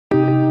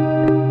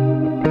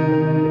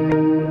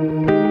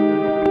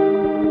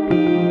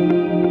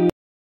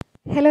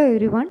Hello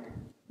everyone,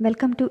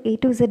 welcome to A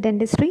to Z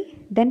Dentistry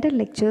Dental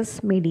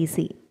Lectures Made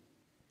Easy.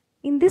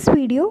 In this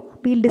video,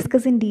 we'll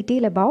discuss in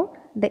detail about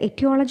the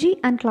etiology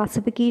and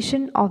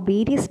classification of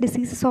various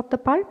diseases of the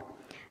pulp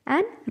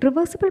and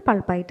reversible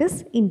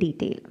pulpitis in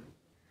detail.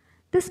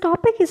 This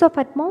topic is of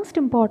utmost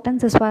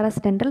importance as far as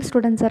dental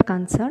students are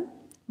concerned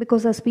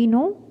because as we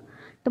know,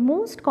 the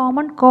most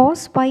common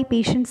cause why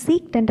patients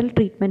seek dental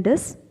treatment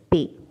is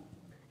pain.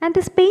 And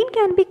this pain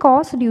can be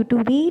caused due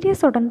to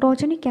various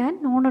odontogenic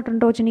and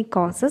non-odontogenic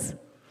causes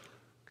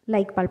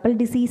like pulpal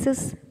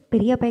diseases,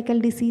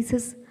 periapical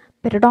diseases,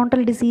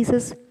 periodontal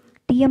diseases,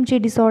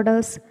 TMJ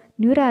disorders,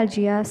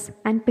 neuralgias,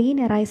 and pain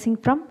arising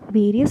from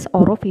various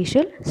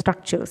orofacial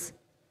structures.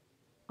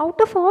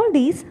 Out of all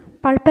these,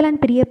 pulpal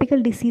and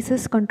periapical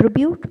diseases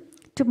contribute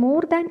to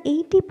more than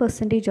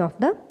 80% of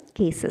the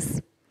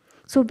cases.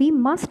 So we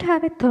must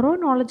have a thorough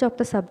knowledge of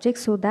the subject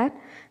so that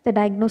the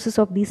diagnosis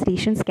of these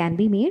lesions can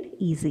be made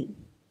easy.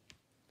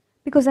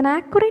 Because an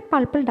accurate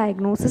pulpal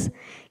diagnosis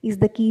is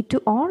the key to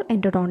all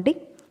endodontic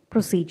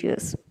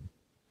procedures.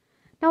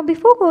 Now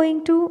before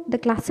going to the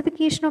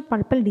classification of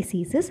pulpal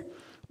diseases,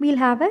 we'll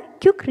have a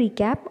quick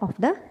recap of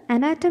the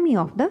anatomy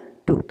of the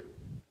tooth.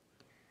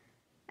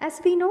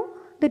 As we know,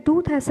 the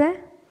tooth has a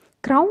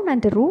crown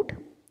and a root.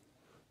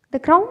 The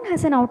crown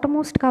has an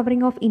outermost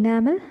covering of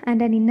enamel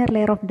and an inner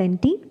layer of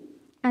dentine,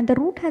 and the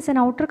root has an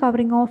outer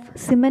covering of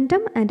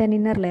cementum and an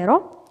inner layer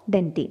of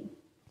dentine.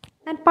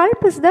 And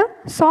pulp is the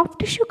soft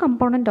tissue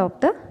component of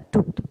the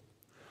tooth.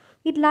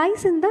 It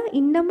lies in the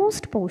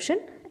innermost portion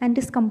and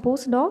is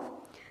composed of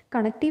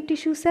connective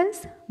tissue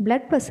cells,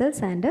 blood vessels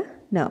and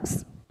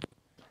nerves.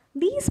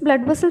 These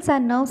blood vessels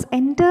and nerves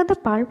enter the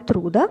pulp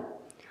through the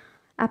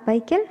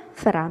apical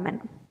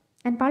foramen.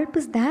 And pulp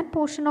is that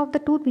portion of the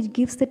tooth which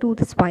gives the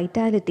tooth its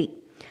vitality.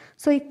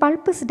 So if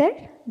pulp is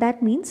dead,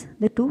 that means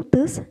the tooth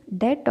is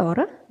dead or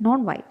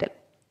non-vital.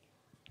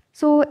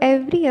 So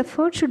every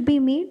effort should be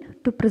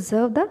made to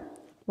preserve the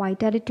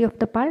vitality of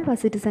the pulp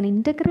as it is an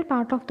integral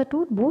part of the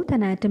tooth both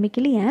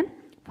anatomically and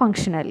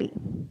functionally.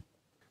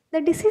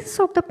 The diseases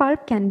of the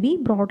pulp can be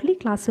broadly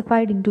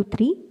classified into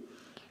three,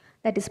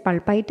 that is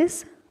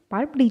pulpitis,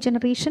 pulp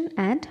degeneration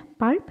and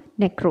pulp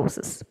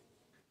necrosis.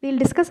 We will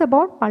discuss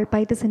about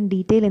pulpitis in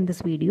detail in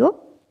this video.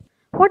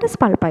 What is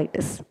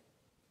pulpitis?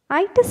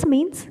 Itis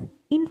means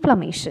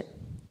inflammation.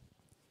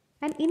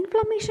 And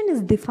inflammation is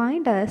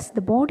defined as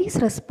the body's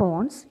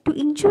response to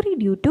injury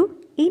due to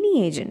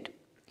any agent.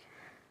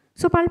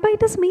 So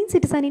pulpitis means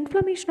it is an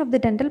inflammation of the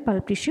dental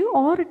pulp tissue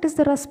or it is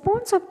the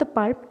response of the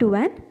pulp to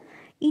an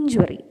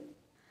injury.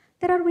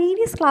 There are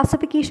various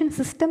classification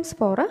systems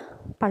for a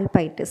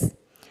pulpitis.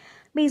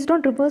 Based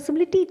on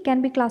reversibility, it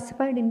can be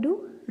classified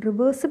into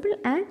reversible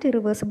and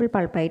irreversible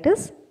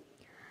pulpitis.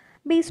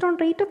 Based on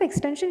rate of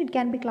extension, it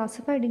can be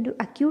classified into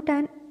acute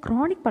and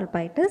chronic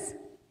pulpitis.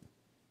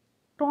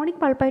 Chronic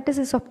pulpitis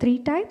is of three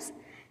types: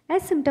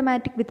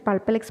 asymptomatic with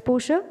pulpal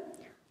exposure,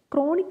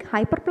 chronic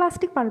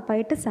hyperplastic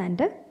pulpitis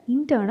and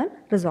internal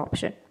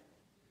resorption.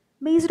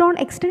 Based on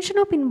extension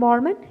of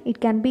involvement, it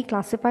can be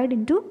classified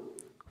into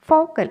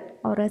focal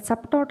or a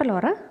subtotal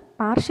or a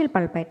partial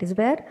pulpitis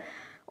where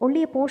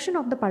only a portion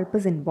of the pulp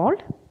is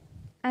involved,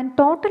 and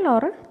total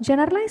or a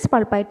generalized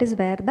pulpitis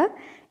where the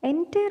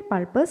entire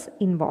pulp is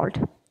involved.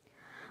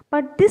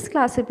 But this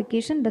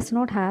classification does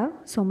not have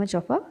so much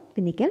of a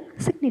clinical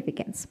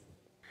significance.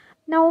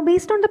 Now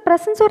based on the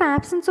presence or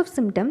absence of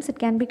symptoms, it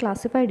can be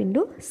classified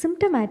into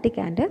symptomatic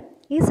and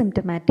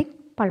asymptomatic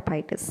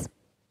pulpitis.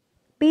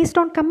 Based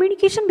on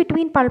communication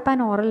between pulp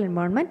and oral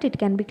environment, it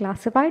can be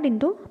classified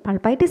into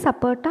pulpitis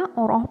aperta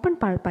or open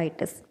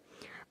pulpitis,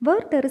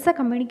 where there is a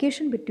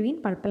communication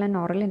between pulpal and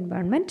oral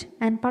environment,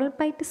 and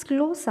pulpitis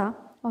closa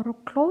or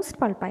closed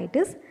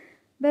pulpitis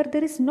where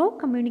there is no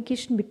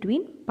communication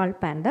between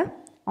pulp and the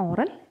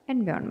oral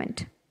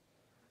environment.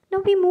 Now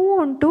we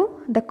move on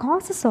to the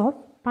causes of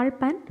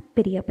pulp and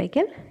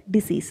periapical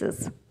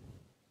diseases.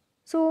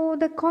 So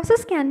the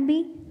causes can be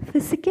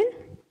physical,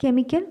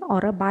 chemical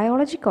or a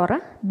biologic or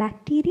a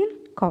bacterial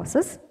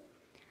causes.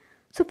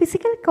 So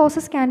physical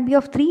causes can be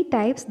of three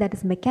types, that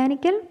is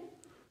mechanical,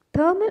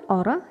 thermal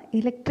or a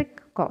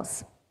electric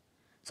cause.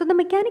 So the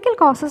mechanical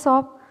causes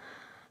of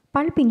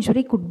pulp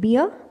injury could be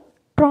a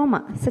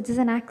trauma such as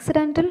an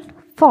accidental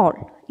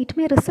fall. It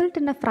may result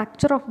in a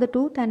fracture of the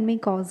tooth and may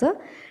cause a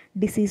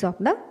disease of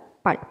the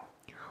pulp.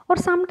 Or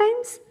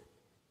sometimes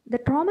the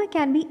trauma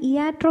can be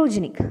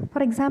iatrogenic.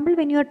 For example,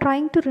 when you are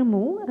trying to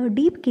remove a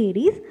deep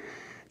caries,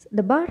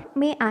 the bud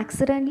may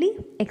accidentally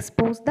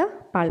expose the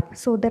pulp.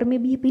 So there may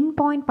be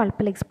pinpoint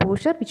pulpal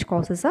exposure which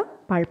causes a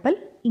pulpal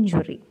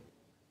injury.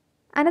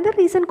 Another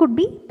reason could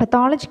be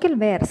pathological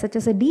wear such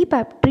as a deep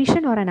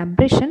attrition or an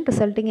abrasion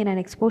resulting in an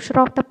exposure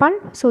of the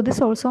pulp. So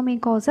this also may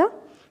cause a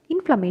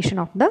inflammation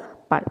of the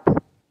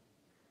pulp.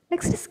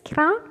 Next is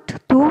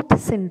cracked tooth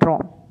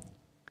syndrome,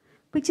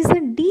 which is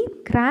a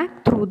deep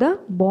crack through the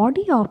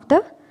body of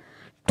the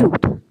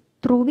tooth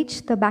through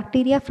which the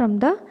bacteria from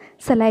the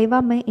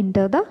saliva may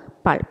enter the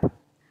pulp.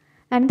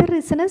 Another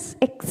reason is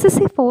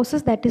excessive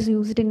forces that is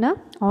used in a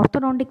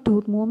orthodontic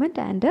tooth movement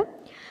and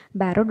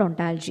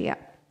parodontalgia.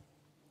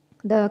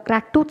 The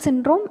cracked tooth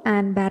syndrome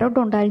and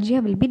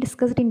parodontalgia will be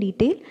discussed in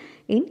detail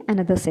in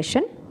another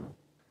session.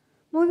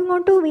 Moving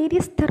on to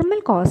various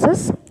thermal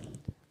causes.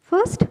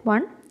 First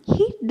one,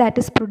 heat that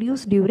is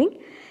produced during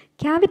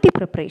cavity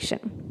preparation.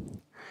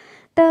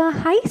 The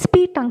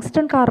high-speed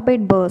tungsten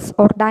carbide bursts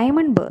or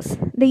diamond bursts,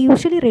 they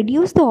usually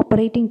reduce the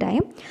operating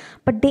time,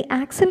 but they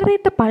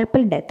accelerate the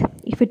pulpal death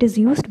if it is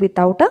used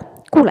without a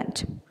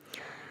coolant.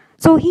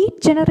 So heat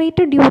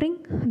generated during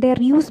their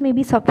use may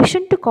be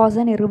sufficient to cause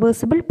an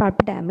irreversible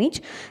pulp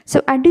damage.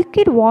 So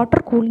adequate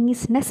water cooling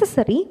is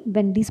necessary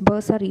when these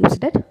bursts are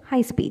used at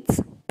high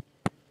speeds.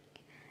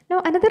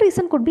 Now another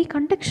reason could be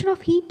conduction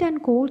of heat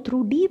and cold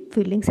through deep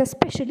fillings,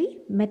 especially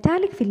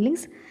metallic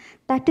fillings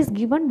that is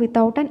given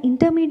without an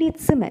intermediate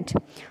cement.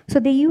 So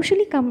they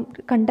usually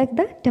conduct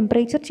the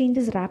temperature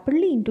changes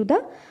rapidly into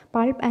the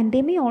pulp, and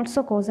they may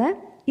also cause an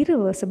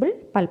irreversible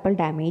pulpal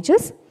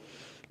damages.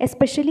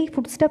 Especially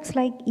foodstuffs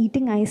like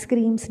eating ice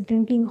creams,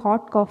 drinking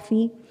hot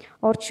coffee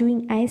or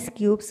chewing ice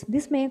cubes,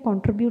 this may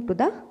contribute to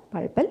the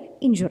pulpal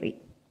injury.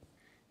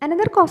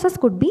 Another causes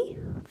could be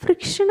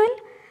frictional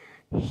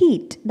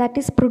heat that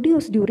is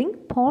produced during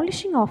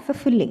polishing of a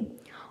filling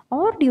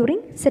or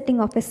during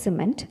setting of a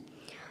cement.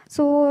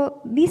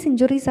 So these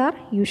injuries are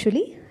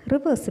usually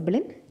reversible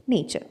in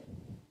nature.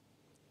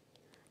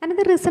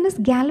 Another reason is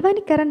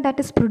galvanic current that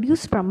is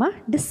produced from a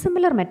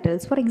dissimilar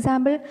metals. For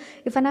example,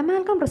 if an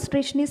amalgam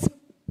restoration is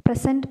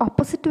present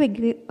opposite to a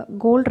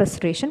gold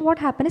restoration, what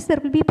happens is there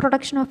will be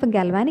production of a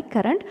galvanic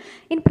current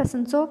in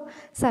presence of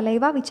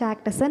saliva which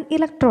acts as an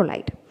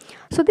electrolyte.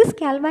 So this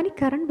galvanic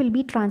current will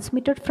be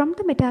transmitted from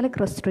the metallic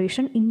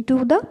restoration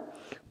into the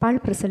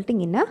pulp,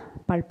 resulting in a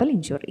pulpal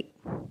injury.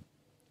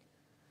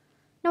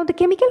 Now the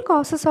chemical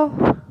causes of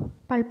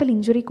pulpal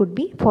injury could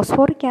be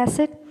phosphoric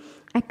acid,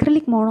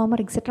 acrylic monomer,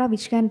 etc.,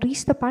 which can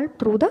reach the pulp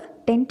through the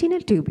dentinal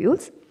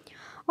tubules,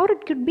 or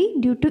it could be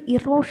due to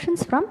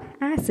erosions from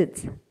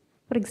acids.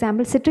 For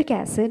example, citric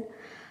acid,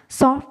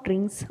 soft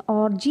drinks,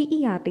 or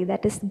GERD,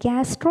 that is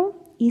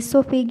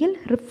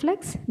gastroesophageal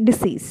reflux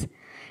disease.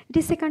 It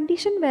is a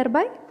condition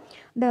whereby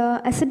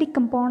the acidic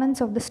components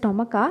of the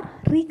stomach are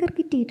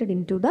regurgitated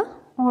into the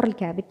oral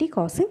cavity,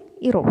 causing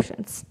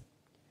erosions.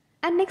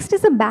 And next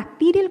is the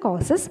bacterial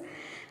causes,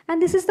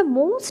 and this is the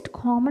most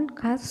common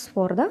cause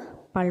for the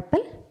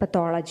pulpal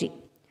pathology.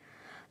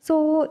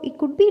 So it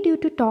could be due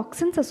to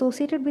toxins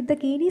associated with the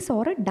caries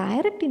or a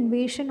direct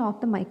invasion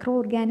of the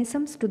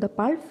microorganisms to the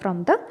pulp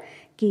from the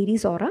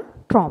caries or a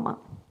trauma.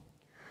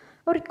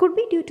 Or it could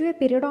be due to a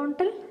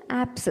periodontal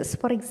abscess.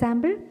 For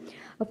example,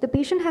 if the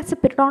patient has a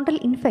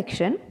periodontal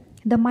infection,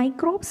 the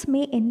microbes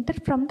may enter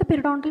from the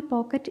periodontal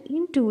pocket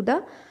into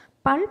the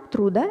pulp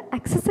through the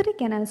accessory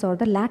canals or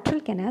the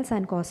lateral canals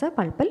and cause a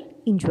pulpal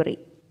injury.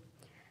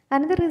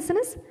 Another reason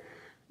is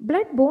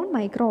blood-borne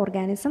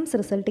microorganisms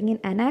resulting in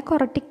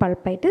anachoretic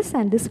pulpitis,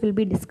 and this will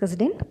be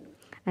discussed in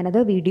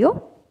another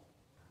video.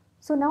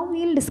 So now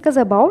we will discuss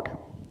about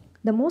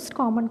the most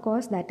common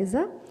cause, that is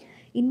a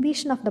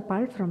invasion of the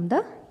pulp from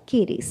the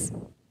caries.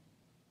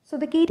 So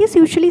the caries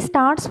usually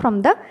starts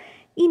from the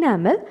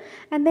enamel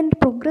and then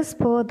progress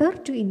further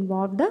to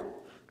involve the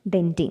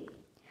dentine.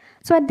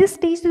 So at this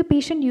stage the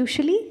patient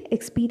usually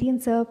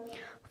experience a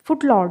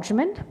foot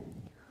lodgement,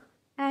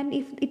 and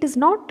if it is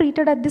not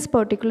treated at this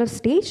particular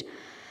stage,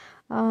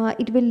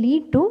 it will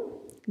lead to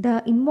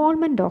the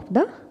involvement of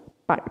the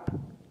pulp.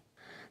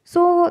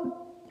 So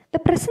the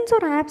presence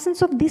or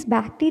absence of this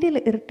bacterial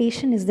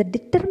irritation is the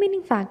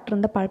determining factor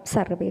in the pulp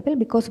survival,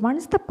 because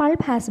once the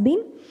pulp has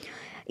been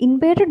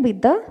invaded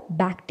with the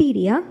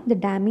bacteria, the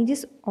damage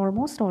is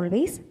almost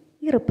always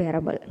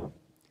irreparable.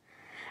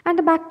 And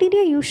the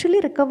bacteria usually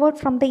recovered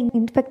from the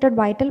infected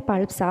vital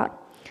pulps are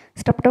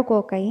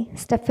streptococci,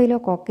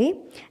 staphylococci,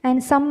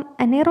 and some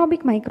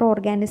anaerobic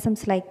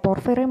microorganisms like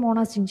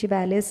Porphyromonas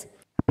gingivalis,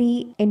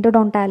 P.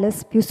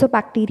 endodontalis,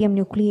 Fusobacterium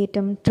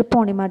nucleatum,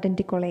 Treponema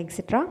denticola,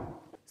 etc.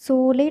 So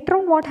later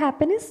on what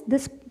happens is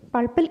this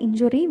pulpal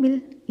injury will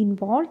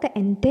involve the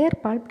entire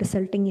pulp,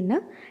 resulting in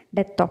a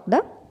death of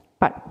the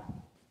pulp.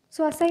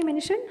 So as I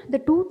mentioned, the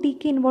tooth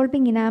decay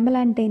involving enamel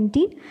and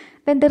dentine,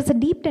 when there is a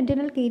deep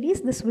dentinal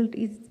caries, this will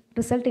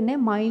result in a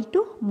mild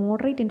to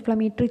moderate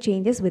inflammatory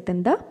changes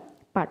within the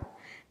pulp.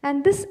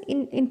 And this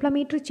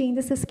inflammatory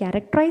changes is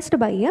characterized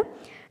by a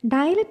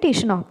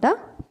dilatation of the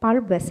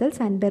pulp vessels,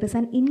 and there is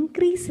an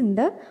increase in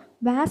the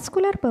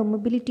vascular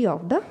permeability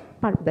of the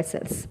pulp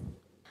vessels.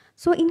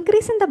 So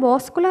increase in the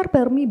vascular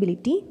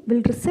permeability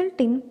will result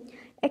in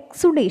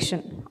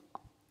exudation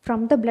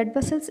from the blood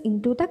vessels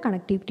into the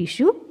connective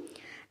tissue,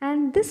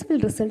 and this will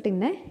result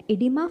in a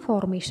edema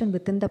formation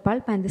within the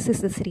pulp, and this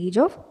is the stage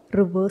of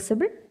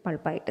reversible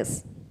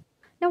pulpitis.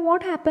 Now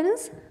what happens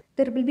is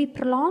there will be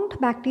prolonged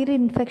bacterial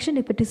infection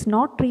if it is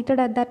not treated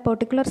at that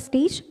particular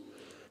stage,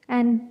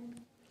 and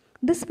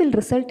this will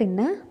result in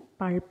a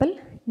pulpal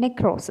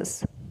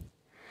necrosis,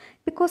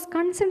 because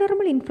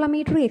considerable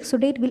inflammatory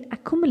exudate will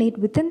accumulate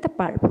within the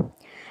pulp,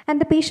 and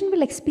the patient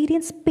will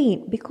experience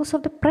pain because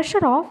of the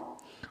pressure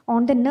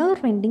on the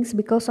nerve endings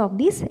because of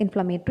these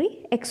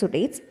inflammatory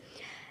exudates.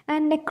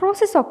 And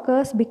necrosis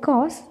occurs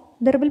because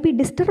there will be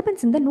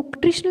disturbance in the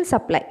nutritional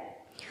supply.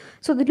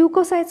 So the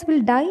leukocytes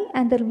will die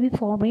and there will be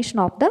formation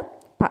of the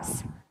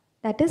pus.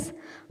 That is,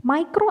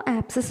 micro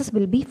abscesses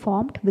will be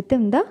formed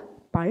within the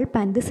pulp,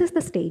 and this is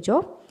the stage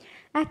of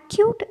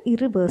acute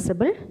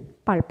irreversible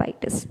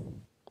pulpitis.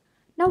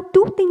 Now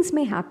two things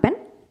may happen.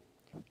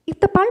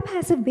 If the pulp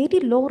has a very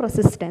low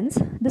resistance,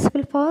 this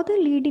will further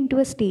lead into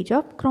a stage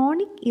of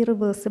chronic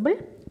irreversible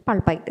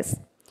pulpitis.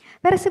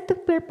 Whereas if the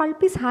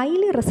pulp is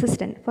highly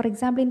resistant, for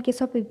example in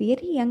case of a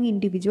very young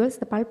individuals,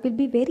 the pulp will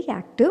be very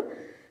active.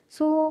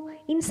 So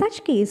in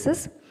such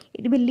cases,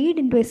 it will lead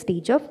into a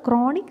stage of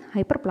chronic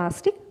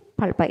hyperplastic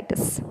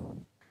pulpitis.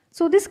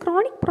 So this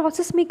chronic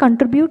process may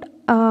continue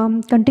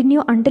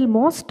until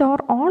most or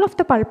all of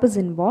the pulp is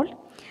involved,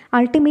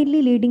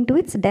 ultimately leading to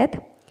its death.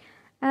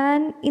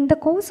 And in the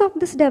course of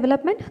this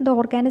development, the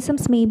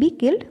organisms may be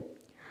killed,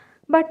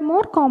 but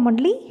more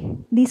commonly,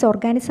 these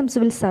organisms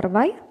will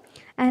survive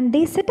and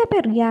they set up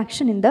a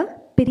reaction in the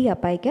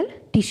periapical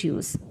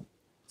tissues.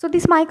 So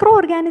these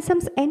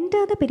microorganisms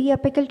enter the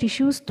periapical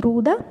tissues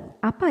through the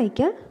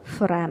apical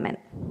foramen,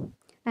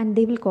 and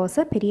they will cause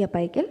a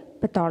periapical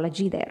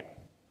pathology there.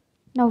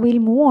 Now we will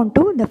move on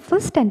to the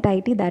first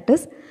entity, that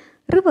is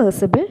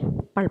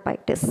reversible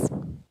pulpitis.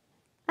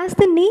 As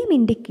the name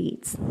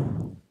indicates,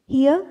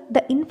 here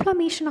the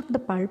inflammation of the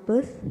pulp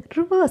is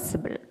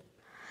reversible.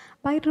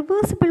 By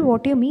reversible,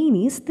 what you mean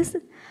is this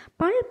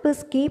pulp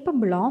is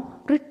capable of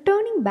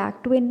returning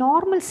back to a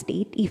normal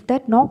state if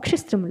that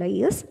noxious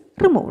stimuli is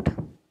removed.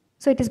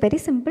 So it is very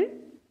simple.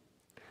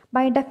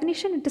 By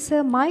definition, it is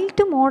a mild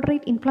to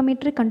moderate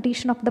inflammatory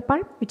condition of the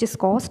pulp which is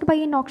caused by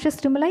a noxious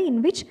stimuli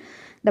in which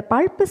the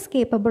pulp is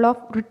capable of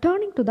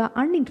returning to the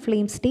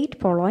uninflamed state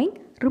following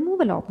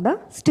removal of the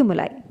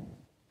stimuli.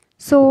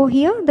 So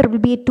here there will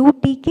be a tooth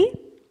decay.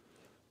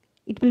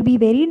 It will be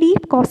very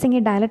deep, causing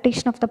a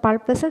dilatation of the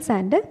pulp vessels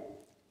and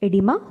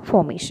edema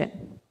formation.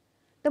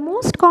 The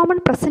most common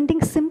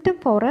presenting symptom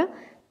for a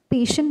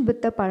patient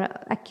with the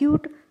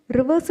acute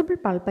reversible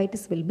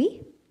pulpitis will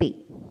be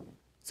pain.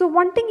 So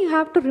one thing you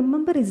have to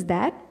remember is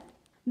that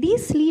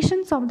these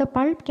lesions of the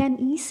pulp can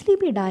easily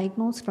be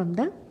diagnosed from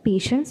the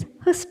patient's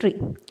history.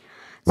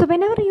 So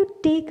whenever you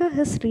take a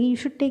history, you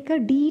should take a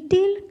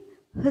detailed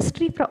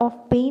history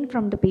of pain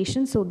from the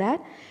patient so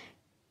that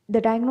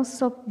the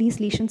diagnosis of these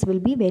lesions will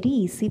be very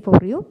easy for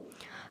you.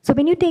 So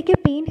when you take a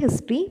pain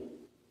history,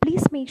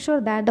 please make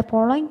sure that the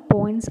following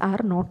points are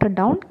noted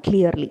down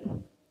clearly.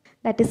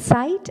 That is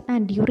site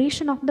and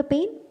duration of the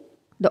pain,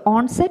 the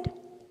onset,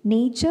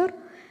 nature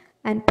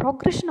and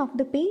progression of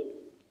the pain,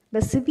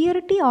 the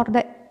severity or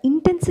the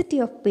intensity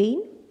of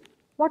pain,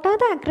 what are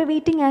the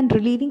aggravating and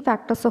relieving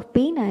factors of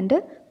pain, and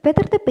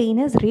whether the pain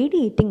is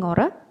radiating or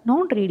a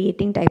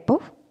non-radiating type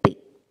of pain.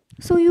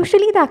 So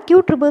usually the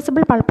acute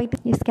reversible pulpitis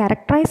is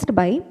characterized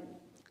by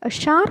a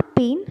sharp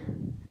pain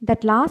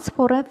that lasts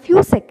for a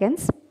few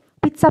seconds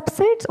which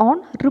subsides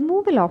on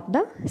removal of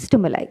the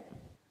stimuli.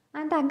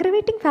 And the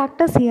aggravating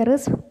factors here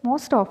is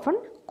most often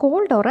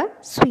cold or a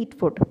sweet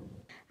food.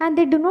 And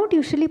they do not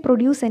usually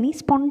produce any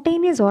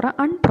spontaneous or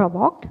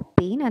unprovoked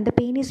pain, and the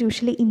pain is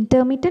usually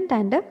intermittent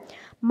and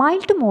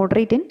mild to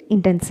moderate in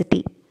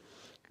intensity,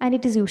 and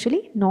it is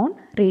usually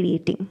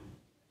non-radiating.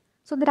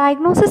 So the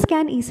diagnosis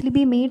can easily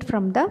be made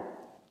from the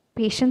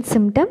patient's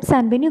symptoms,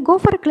 and when you go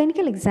for a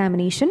clinical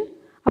examination,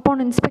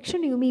 upon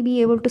inspection you may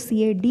be able to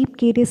see a deep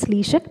carious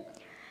lesion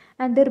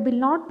and there will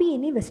not be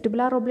any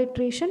vestibular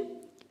obliteration,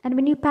 and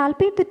when you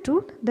palpate the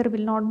tooth there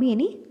will not be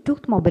any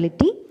tooth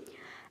mobility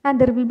and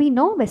there will be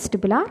no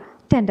vestibular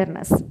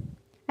tenderness,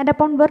 and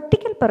upon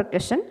vertical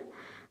percussion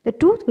the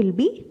tooth will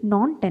be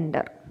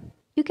non-tender.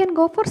 You can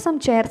go for some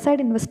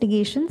chairside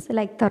investigations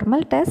like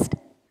thermal test.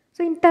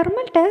 So in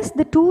thermal test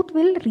the tooth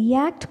will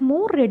react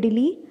more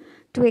readily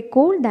to a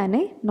cold than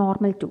a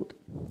normal tooth,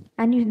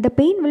 and the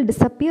pain will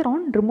disappear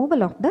on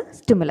removal of the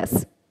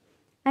stimulus.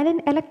 And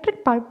in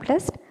electric pulp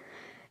test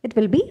it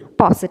will be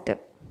positive.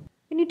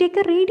 When you take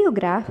a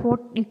radiograph,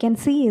 what you can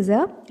see is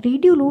a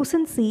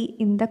radiolucency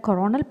in the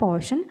coronal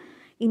portion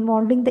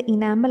involving the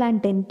enamel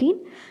and dentine.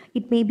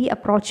 It may be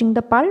approaching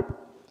the pulp,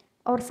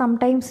 or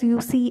sometimes you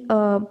see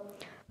a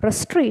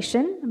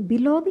restoration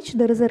below which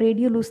there is a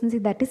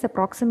radiolucency that is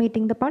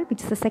approximating the pulp,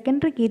 which is a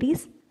secondary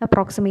caries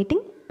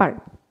approximating pulp.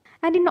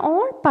 And in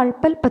all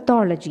pulpal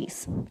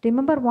pathologies,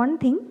 remember one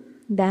thing,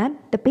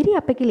 that the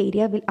periapical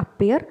area will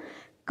appear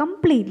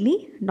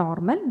completely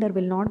normal. There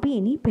will not be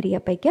any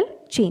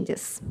periapical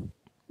changes.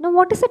 Now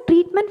what is the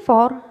treatment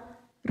for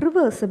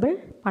reversible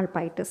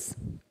pulpitis?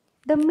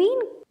 The main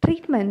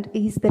treatment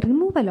is the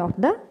removal of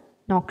the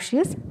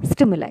noxious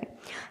stimuli.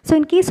 So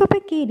in case of a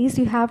caries,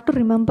 you have to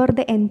remember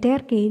the entire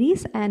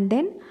caries and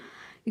then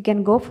you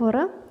can go for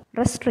a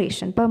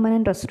restoration,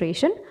 permanent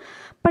restoration.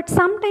 But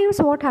sometimes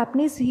what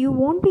happens is you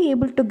won't be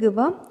able to give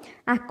a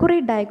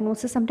accurate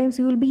diagnosis. Sometimes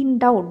you will be in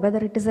doubt whether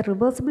it is a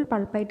reversible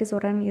pulpitis or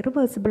an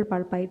irreversible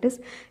pulpitis,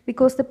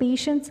 because the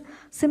patient's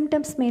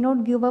symptoms may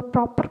not give a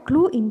proper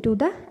clue into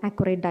the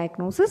accurate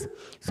diagnosis.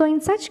 So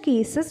in such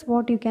cases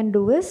what you can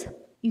do is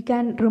you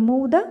can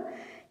remove the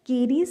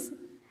caries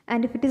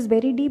And if it is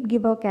very deep,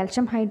 give a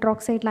calcium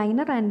hydroxide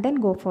liner and then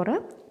go for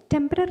a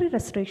temporary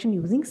restoration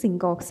using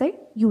zinc oxide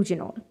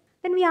eugenol.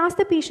 Then we ask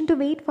the patient to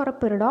wait for a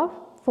period of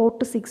 4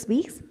 to 6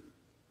 weeks.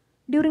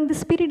 During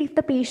this period, if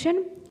the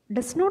patient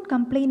does not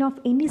complain of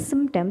any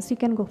symptoms, you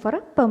can go for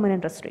a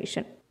permanent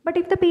restoration. But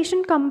if the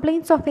patient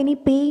complains of any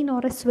pain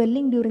or a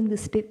swelling during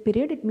this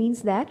period, it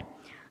means that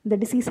the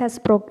disease has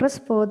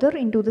progressed further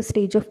into the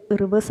stage of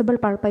irreversible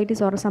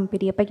pulpitis or some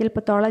periapical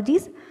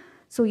pathologies.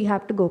 So you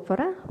have to go for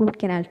a root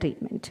canal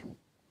treatment.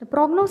 The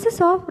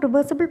prognosis of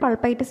reversible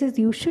pulpitis is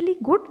usually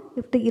good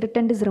if the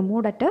irritant is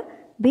removed at a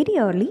very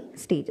early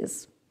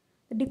stages.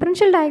 The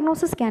differential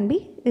diagnosis can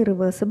be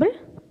irreversible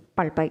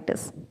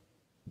pulpitis.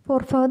 For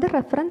further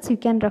reference, you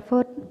can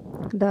refer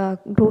the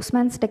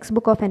Grossman's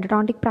textbook of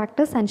endodontic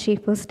practice and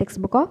Schaefer's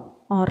textbook of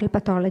oral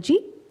pathology.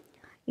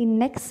 In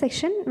next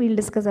session, we will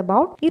discuss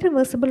about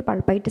irreversible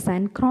pulpitis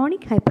and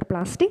chronic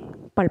hyperplastic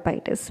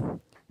pulpitis.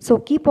 So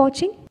keep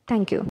watching.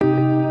 Thank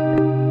you.